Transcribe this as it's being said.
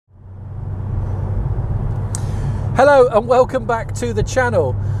Hello and welcome back to the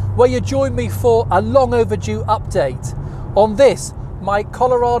channel, where you join me for a long overdue update on this, my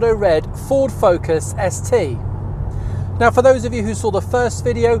Colorado Red Ford Focus ST. Now, for those of you who saw the first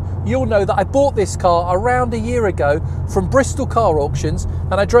video, you'll know that I bought this car around a year ago from Bristol Car Auctions,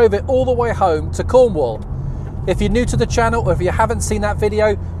 and I drove it all the way home to Cornwall. If you're new to the channel or if you haven't seen that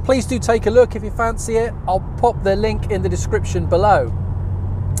video, please do take a look if you fancy it. I'll pop the link in the description below.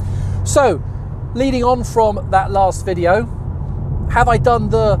 So, leading on from that last video, have I done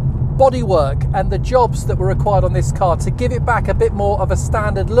the bodywork and the jobs that were required on this car to give it back a bit more of a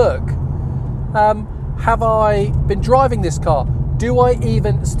standard look? Have I been driving this car? Do I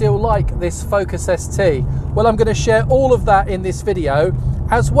even still like this Focus ST? Well, I'm going to share all of that in this video,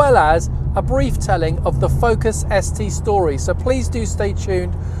 as well as a brief telling of the Focus ST story. So please do stay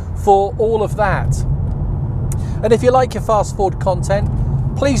tuned for all of that. And if you like your fast forward content,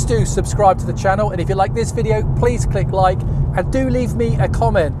 please do subscribe to the channel. And if you like this video, please click like and do leave me a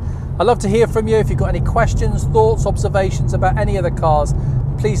comment. I'd love to hear from you. If you've got any questions, thoughts, observations about any of the cars,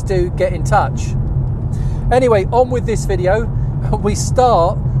 please do get in touch. Anyway, on with this video. We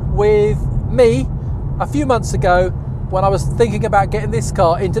start with me a few months ago when I was thinking about getting this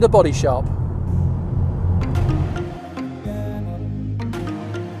car into the body shop.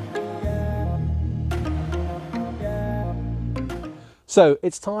 So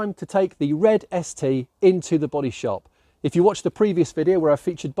it's time to take the Red ST into the body shop. If you watched the previous video where I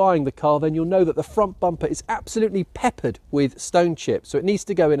featured buying the car, then you'll know that the front bumper is absolutely peppered with stone chips. So it needs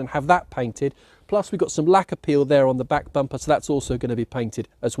to go in and have that painted. Plus we've got some lacquer peel there on the back bumper, so that's also going to be painted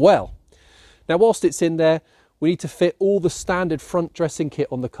as well. Now, whilst it's in there, we need to fit all the standard front dressing kit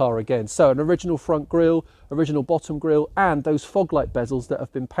on the car again. So an original front grille, original bottom grille, and those fog light bezels that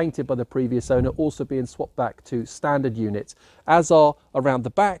have been painted by the previous owner also being swapped back to standard units, as are around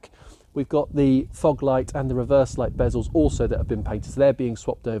the back. We've got the fog light and the reverse light bezels also that have been painted, so they're being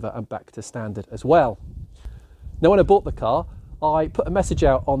swapped over and back to standard as well. Now, when I bought the car, I put a message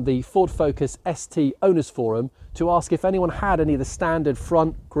out on the Ford Focus ST Owners Forum to ask if anyone had any of the standard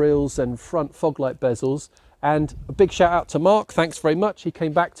front grills and front fog light bezels. And a big shout out to Mark, thanks very much. He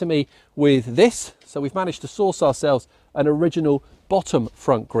came back to me with this. So we've managed to source ourselves an original bottom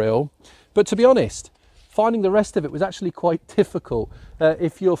front grille. But to be honest, finding the rest of it was actually quite difficult.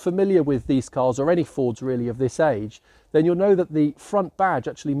 If you're familiar with these cars, or any Fords really of this age, then you'll know that the front badge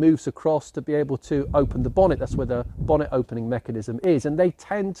actually moves across to be able to open the bonnet. That's where the bonnet opening mechanism is, and they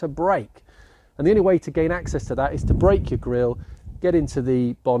tend to break. And the only way to gain access to that is to break your grille, get into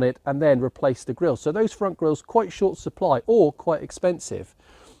the bonnet, and then replace the grille. So those front grills, quite short supply or quite expensive.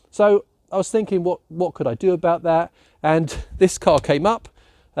 So I was thinking, what could I do about that? And this car came up,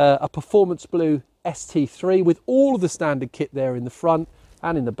 a performance blue ST3 with all of the standard kit there in the front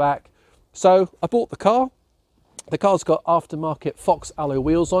and in the back. So I bought the car. The car's got aftermarket Fox alloy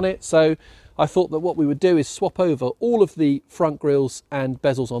wheels on it, so I thought that what we would do is swap over all of the front grills and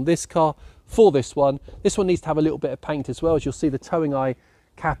bezels on this car for this one. This one needs to have a little bit of paint as well. As you'll see, the towing eye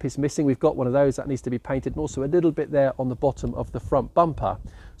cap is missing. We've got one of those that needs to be painted, and also a little bit there on the bottom of the front bumper.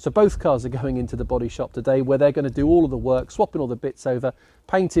 So both cars are going into the body shop today, where they're going to do all of the work, swapping all the bits over,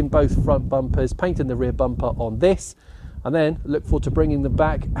 painting both front bumpers, painting the rear bumper on this, and then look forward to bringing them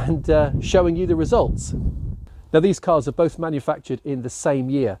back and showing you the results. Now, these cars are both manufactured in the same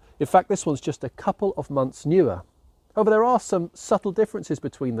year. In fact, this one's just a couple of months newer. However, there are some subtle differences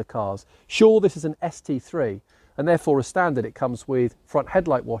between the cars. Sure, this is an ST3, and therefore as standard it comes with front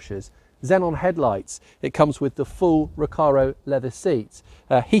headlight washers, xenon headlights, it comes with the full Recaro leather seats,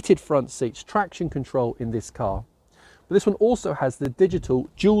 heated front seats, traction control in this car. But this one also has the digital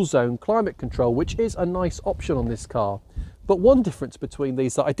dual zone climate control, which is a nice option on this car. But one difference between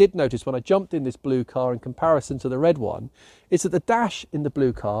these that I did notice when I jumped in this blue car in comparison to the red one is that the dash in the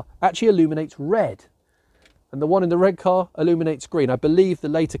blue car actually illuminates red, and the one in the red car illuminates green. I believe the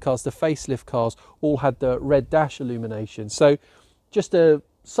later cars, the facelift cars, all had the red dash illumination. So just a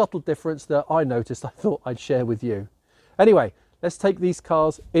subtle difference that I noticed, I thought I'd share with you. Anyway, let's take these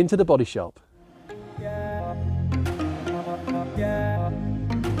cars into the body shop.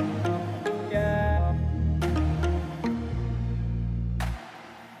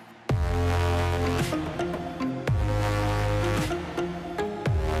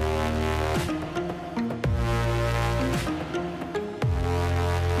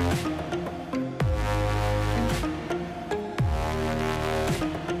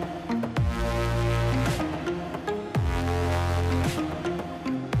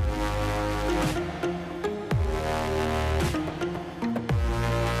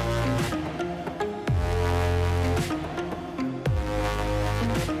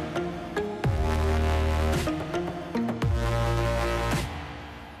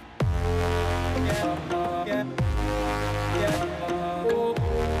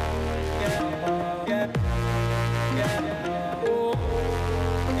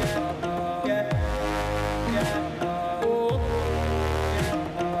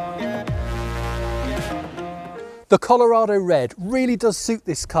 The Colorado red really does suit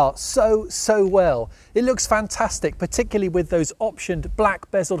this car so well. It looks fantastic, particularly with those optioned black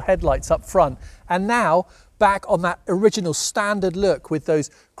bezeled headlights up front. And now back on that original standard look with those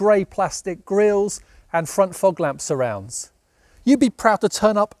grey plastic grills and front fog lamp surrounds. You'd be proud to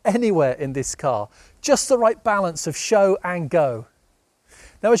turn up anywhere in this car. Just the right balance of show and go.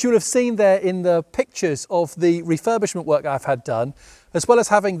 Now, as you'll have seen there in the pictures of the refurbishment work I've had done, as well as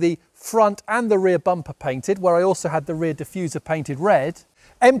having the front and the rear bumper painted, where I also had the rear diffuser painted red,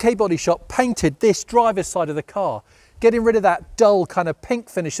 MK Bodyshop painted this driver's side of the car, getting rid of that dull kind of pink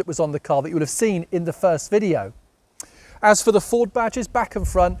finish that was on the car that you would have seen in the first video. As for the Ford badges back and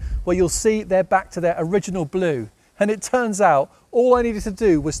front, well, you'll see they're back to their original blue. And it turns out all I needed to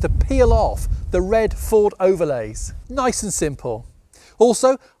do was to peel off the red Ford overlays. Nice and simple.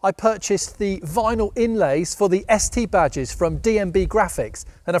 Also, I purchased the vinyl inlays for the ST badges from DMB Graphics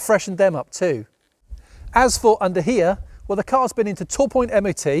and I freshened them up too. As for under here, well, the car's been into Tour Point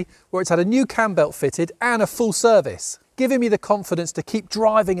MOT where it's had a new cam belt fitted and a full service, giving me the confidence to keep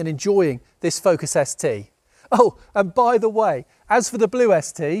driving and enjoying this Focus ST. Oh, and by the way, as for the blue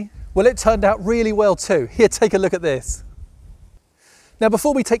ST, well, it turned out really well too. Here, take a look at this. Now,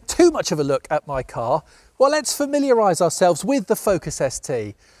 before we take too much of a look at my car, well, let's familiarise ourselves with the Focus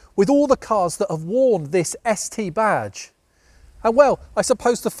ST, with all the cars that have worn this ST badge. And well, I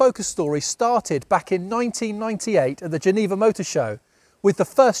suppose the Focus story started back in 1998 at the Geneva Motor Show with the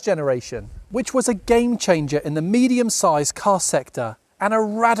first generation, which was a game changer in the medium-sized car sector and a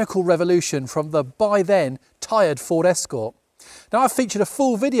radical revolution from the, by then, tired Ford Escort. Now, I've featured a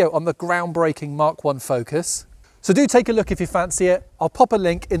full video on the groundbreaking Mark I Focus, so do take a look if you fancy it. I'll pop a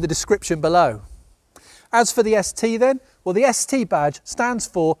link in the description below. As for the ST then, well, the ST badge stands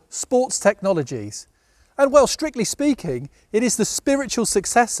for Sports Technologies. And well, strictly speaking, it is the spiritual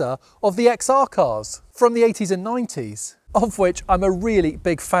successor of the XR cars from the 80s and 90s, of which I'm a really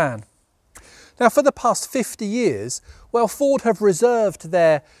big fan. Now, for the past 50 years, well, Ford have reserved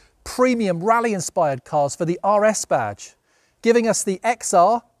their premium rally-inspired cars for the RS badge, giving us the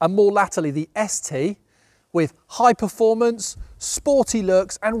XR and more latterly the ST with high performance, sporty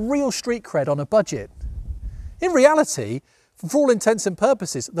looks and real street cred on a budget. In reality, for all intents and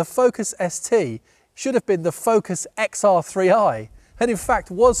purposes, the Focus ST should have been the Focus XR3i, and in fact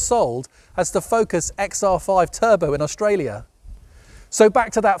was sold as the Focus XR5 Turbo in Australia. So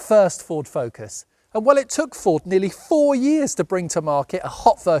back to that first Ford Focus. And well, it took Ford nearly 4 years to bring to market a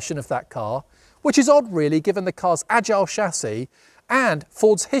hot version of that car, which is odd really given the car's agile chassis and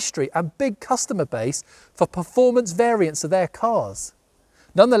Ford's history and big customer base for performance variants of their cars.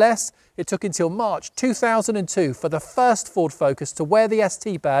 Nonetheless, it took until March 2002 for the first Ford Focus to wear the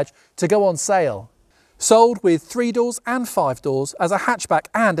ST badge to go on sale. Sold with 3 doors and 5 doors as a hatchback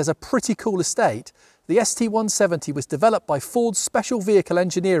and as a pretty cool estate, the ST170 was developed by Ford's Special Vehicle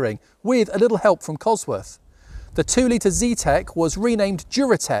Engineering with a little help from Cosworth. The 2-litre Z-Tech was renamed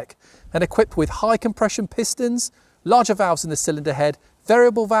Duratech and equipped with high compression pistons, larger valves in the cylinder head,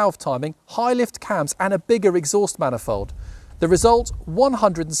 variable valve timing, high lift cams and a bigger exhaust manifold. The result,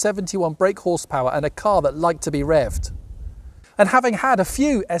 171 brake horsepower and a car that liked to be revved. And having had a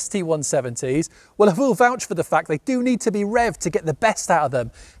few ST170s, well, I will vouch for the fact they do need to be revved to get the best out of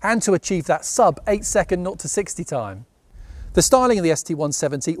them and to achieve that sub 8-second 0 to 60 time. The styling of the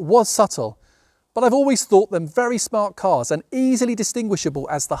ST170 was subtle, but I've always thought them very smart cars and easily distinguishable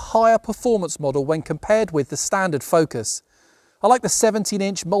as the higher performance model when compared with the standard Focus. I like the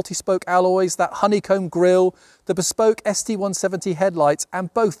 17-inch multi-spoke alloys, that honeycomb grille, the bespoke ST170 headlights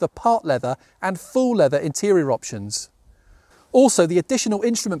and both the part leather and full leather interior options. Also, the additional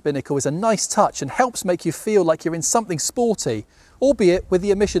instrument binnacle is a nice touch and helps make you feel like you're in something sporty, albeit with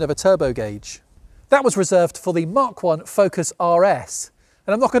the omission of a turbo gauge. That was reserved for the Mark I Focus RS.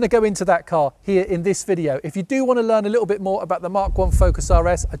 And I'm not going to go into that car here in this video. If you do want to learn a little bit more about the Mark I Focus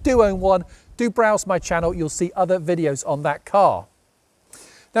RS, I do own one. Do browse my channel, you'll see other videos on that car.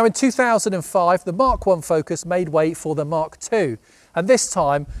 Now in 2005, the Mark I Focus made way for the Mark II. And this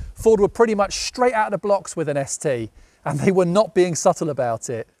time, Ford were pretty much straight out of the blocks with an ST. And they were not being subtle about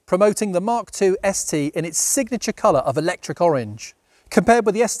it, promoting the Mark II ST in its signature colour of electric orange. Compared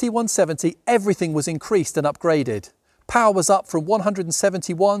with the ST170, everything was increased and upgraded. Power was up from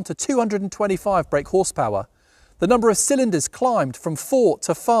 171 to 225 brake horsepower. The number of cylinders climbed from 4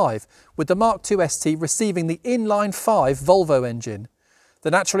 to 5, with the Mark II ST receiving the inline 5 Volvo engine.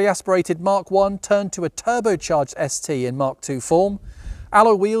 The naturally aspirated Mark I turned to a turbocharged ST in Mark II form.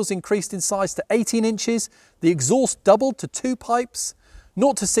 Alloy wheels increased in size to 18 inches, the exhaust doubled to 2 pipes,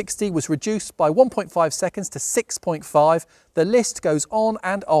 0 to 60 was reduced by 1.5 seconds to 6.5, the list goes on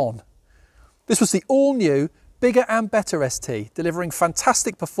and on. This was the all-new bigger and better ST, delivering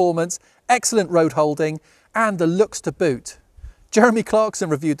fantastic performance, excellent road holding, and the looks to boot. Jeremy Clarkson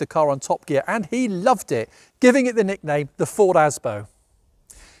reviewed the car on Top Gear and he loved it, giving it the nickname the Ford Asbo.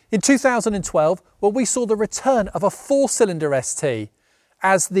 In 2012, well, we saw the return of a 4-cylinder ST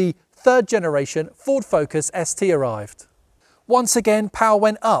as the third generation Ford Focus ST arrived. Once again, power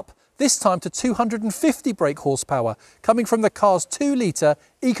went up, this time to 250 brake horsepower, coming from the car's 2-litre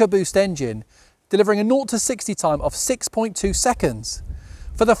EcoBoost engine, delivering a 0 to 60 time of 6.2 seconds.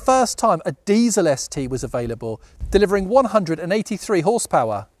 For the first time, a diesel ST was available, delivering 183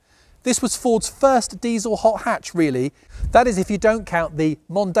 horsepower. This was Ford's first diesel hot hatch, really. That is if you don't count the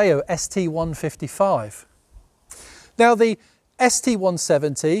Mondeo ST155. Now, the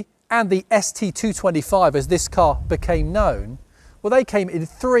ST170 and the ST225, as this car became known, well, they came in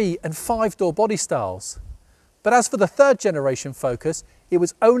 3- and 5-door body styles. But as for the third generation Focus, it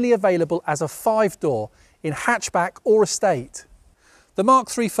was only available as a 5-door in hatchback or estate. The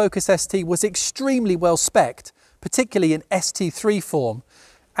Mk3 Focus ST was extremely well spec'd, particularly in ST3 form,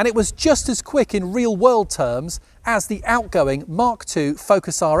 and it was just as quick in real-world terms as the outgoing Mk2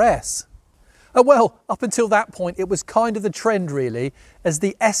 Focus RS. Well, up until that point, it was kind of the trend, really, as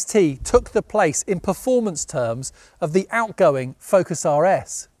the ST took the place in performance terms of the outgoing Focus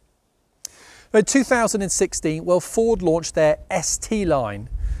RS. In 2016, well, Ford launched their ST line,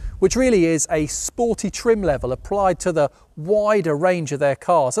 which really is a sporty trim level applied to the wider range of their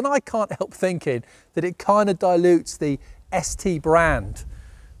cars. And I can't help thinking that it kind of dilutes the ST brand,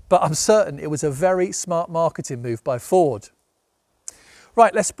 but I'm certain it was a very smart marketing move by Ford.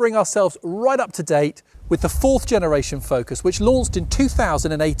 Right, let's bring ourselves right up to date with the 4th generation Focus, which launched in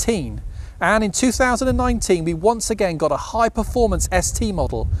 2018. And in 2019, we once again got a high performance ST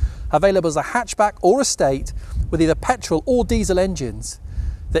model available as a hatchback or estate with either petrol or diesel engines.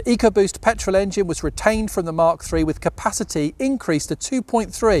 The EcoBoost petrol engine was retained from the Mk3 with capacity increased to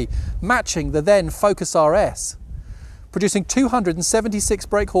 2.3, matching the then Focus RS. Producing 276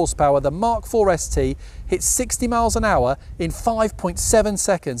 brake horsepower, the Mk4 ST hits 60 miles an hour in 5.7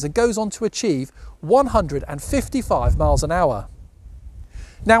 seconds and goes on to achieve 155 miles an hour.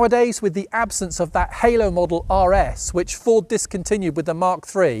 Nowadays, with the absence of that halo model RS, which Ford discontinued with the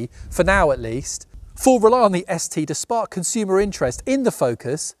Mk3, for now at least, Ford rely on the ST to spark consumer interest in the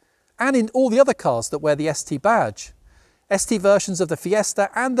Focus and in all the other cars that wear the ST badge. ST versions of the Fiesta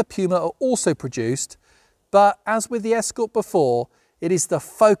and the Puma are also produced, but as with the Escort before, it is the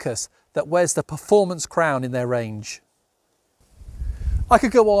Focus that wears the performance crown in their range. I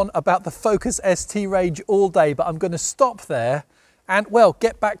could go on about the Focus ST range all day, but I'm going to stop there and, well,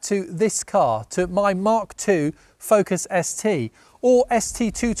 get back to this car, to my Mk2 Focus ST, or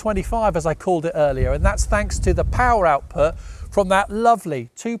ST225 as I called it earlier, and that's thanks to the power output from that lovely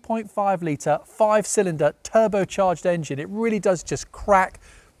 2.5 litre 5-cylinder turbocharged engine. It really does just crack,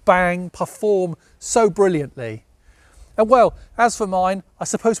 bang, perform so brilliantly. And well, as for mine, I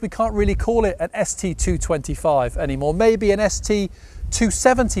suppose we can't really call it an ST225 anymore, maybe an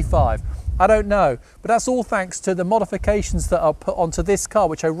ST275, I don't know, but that's all thanks to the modifications that are put onto this car,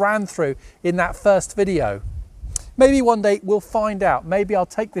 which I ran through in that first video. Maybe one day we'll find out. Maybe I'll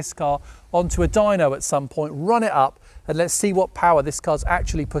take this car onto a dyno at some point, run it up, and let's see what power this car's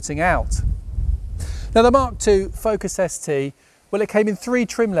actually putting out. Now, the Mk2 Focus ST, well, it came in 3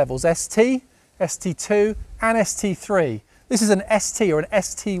 trim levels, ST, ST2 and ST3. This is an ST or an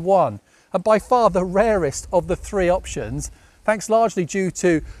ST1, and by far the rarest of the 3 options, thanks largely due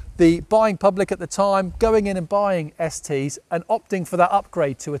to the buying public at the time going in and buying STs and opting for that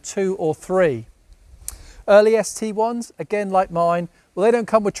upgrade to a 2 or 3. Early ST1s, again like mine, well, they don't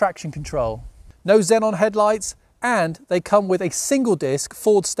come with traction control. No xenon headlights, and they come with a single disc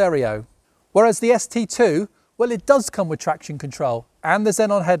Ford stereo. Whereas the ST2, well, it does come with traction control and the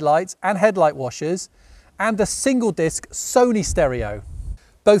xenon headlights and headlight washers and the single disc Sony stereo.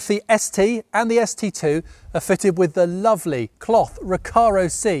 Both the ST and the ST2 are fitted with the lovely cloth Recaro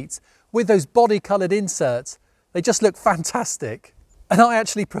seats with those body coloured inserts. They just look fantastic, and I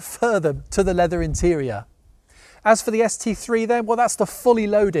actually prefer them to the leather interior. As for the ST3 then, well, that's the fully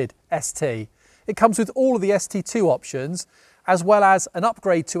loaded ST. It comes with all of the ST2 options, as well as an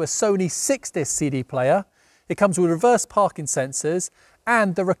upgrade to a Sony 6-disc CD player. It comes with reverse parking sensors,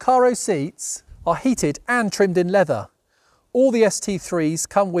 and the Recaro seats are heated and trimmed in leather. All the ST3s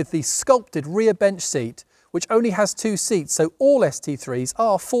come with the sculpted rear bench seat, which only has 2 seats, so all ST3s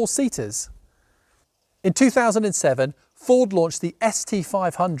are 4-seaters. In 2007, Ford launched the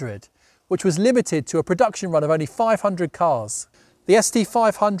ST500, which was limited to a production run of only 500 cars. The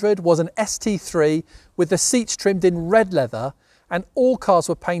ST500 was an ST3 with the seats trimmed in red leather and all cars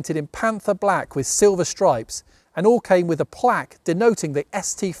were painted in panther black with silver stripes, and all came with a plaque denoting the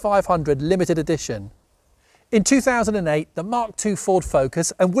ST500 limited edition. In 2008, the Mark II Ford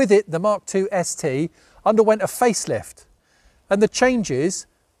Focus, and with it the Mark II ST, underwent a facelift. And the changes,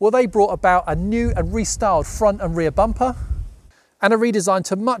 well, they brought about a new and restyled front and rear bumper, and a redesign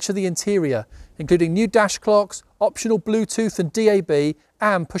to much of the interior, including new dash clocks, optional Bluetooth and DAB,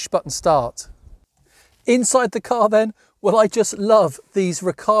 and push-button start. Inside the car then, well, I just love these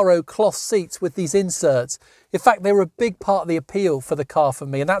Recaro cloth seats with these inserts. In fact, they were a big part of the appeal for the car for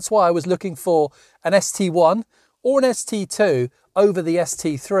me, and that's why I was looking for an ST1 or an ST2 over the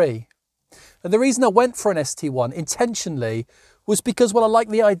ST3. And the reason I went for an ST1 intentionally was because, well, I like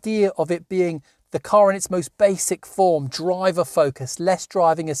the idea of it being the car in its most basic form, driver focus, less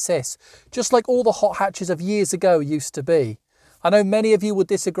driving assist, just like all the hot hatches of years ago used to be. I know many of you would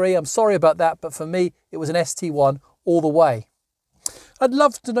disagree, I'm sorry about that, but for me, it was an ST1 all the way. I'd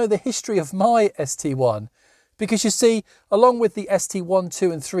love to know the history of my ST1, because you see, along with the ST1,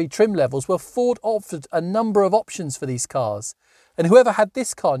 2 and 3 trim levels, well, Ford offered a number of options for these cars. And whoever had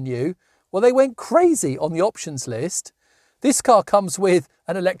this car knew, well, they went crazy on the options list. This car comes with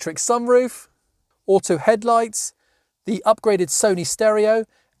an electric sunroof, auto headlights, the upgraded Sony stereo,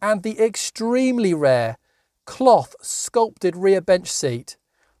 and the extremely rare cloth sculpted rear bench seat,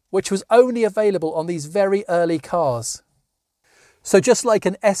 which was only available on these very early cars. So just like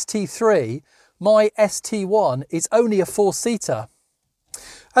an ST3, my ST1 is only a 4-seater.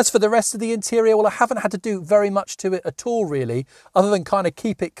 As for the rest of the interior, well, I haven't had to do very much to it at all really, other than kind of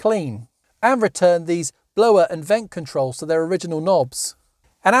keep it clean and return these blower and vent controls to their original knobs.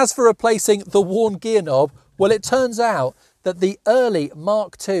 And as for replacing the worn gear knob, well, it turns out that the early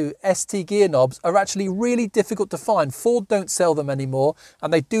Mark II ST gear knobs are actually really difficult to find. Ford don't sell them anymore,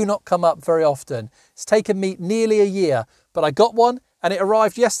 and they do not come up very often. It's taken me nearly a year, but I got one and it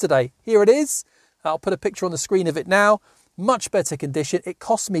arrived yesterday. Here it is. I'll put a picture on the screen of it now. Much better condition. It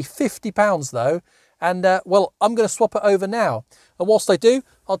cost me £50 though. And well, I'm going to swap it over now. And whilst I do,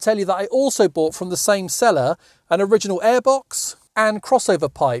 I'll tell you that I also bought from the same seller an original airbox and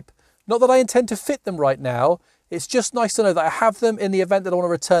crossover pipe. Not that I intend to fit them right now. It's just nice to know that I have them in the event that I want to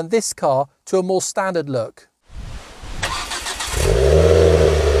return this car to a more standard look.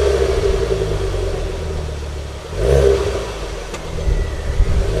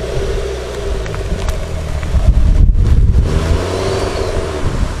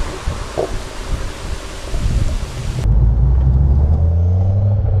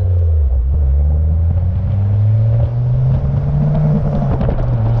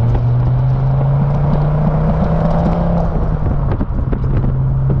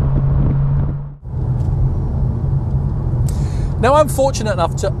 Now, I'm fortunate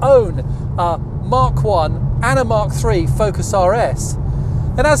enough to own a Mark 1 and a Mark 3 Focus RS.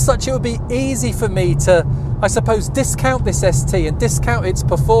 And as such, it would be easy for me to, I suppose, discount this ST and discount its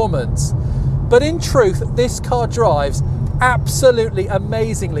performance. But in truth, this car drives absolutely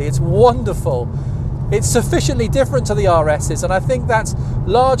amazingly. It's wonderful. It's sufficiently different to the RS's, and I think that's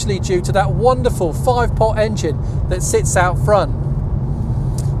largely due to that wonderful 5-pot engine that sits out front.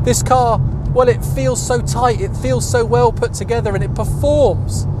 This car, well, it feels so tight, it feels so well put together, and it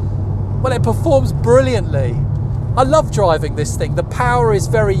performs. Well, it performs brilliantly. I love driving this thing. The power is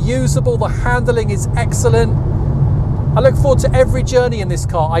very usable, the handling is excellent. I look forward to every journey in this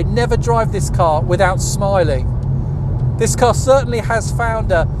car. I never drive this car without smiling. This car certainly has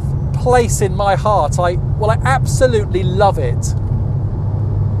found a place in my heart. I absolutely love it.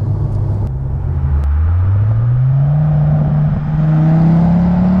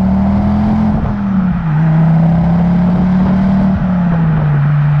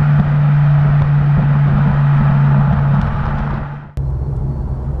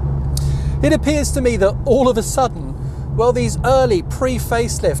 It appears to me that all of a sudden, well, these early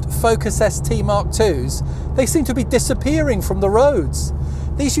pre-facelift Focus ST Mk2s, they seem to be disappearing from the roads.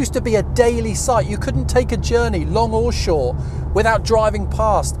 These used to be a daily sight. You couldn't take a journey, long or short, without driving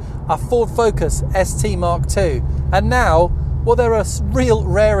past a Ford Focus ST Mk2. And now, well, they're a real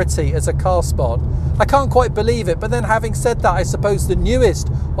rarity as a car spot. I can't quite believe it, but then having said that, I suppose the newest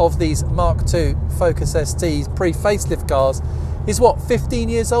of these Mark II Focus STs pre-facelift cars is what, 15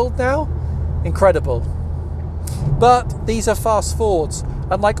 years old now? Incredible. But these are fast Fords,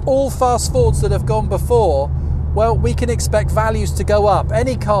 and like all fast Fords that have gone before, well, we can expect values to go up.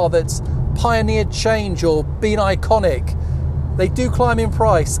 Any car that's pioneered change or been iconic, they do climb in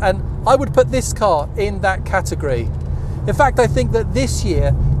price, and I would put this car in that category. In fact, I think that this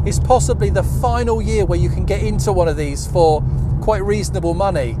year is possibly the final year where you can get into one of these for quite reasonable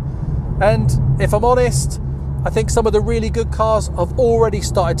money. And if I'm honest, I think some of the really good cars have already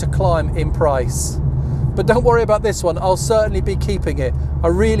started to climb in price. But don't worry about this one, I'll certainly be keeping it. I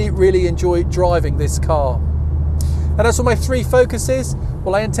really enjoy driving this car. And as for my 3 Focuses,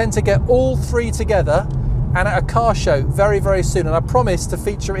 well, I intend to get all 3 together and at a car show very soon, and I promise to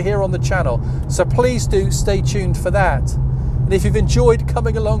feature it here on the channel, so please do stay tuned for that. And if you've enjoyed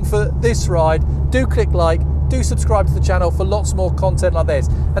coming along for this ride, do click like, do subscribe to the channel for lots more content like this,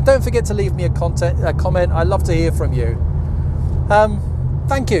 and don't forget to leave me a comment. I love to hear from you.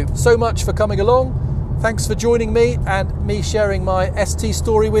 Thank you so much for coming along. Thanks for joining me and me sharing my ST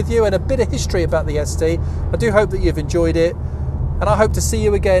story with you and a bit of history about the ST. I do hope that you've enjoyed it, and I hope to see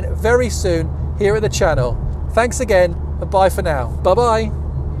you again very soon here at the channel. Thanks again, and bye for now. Bye bye.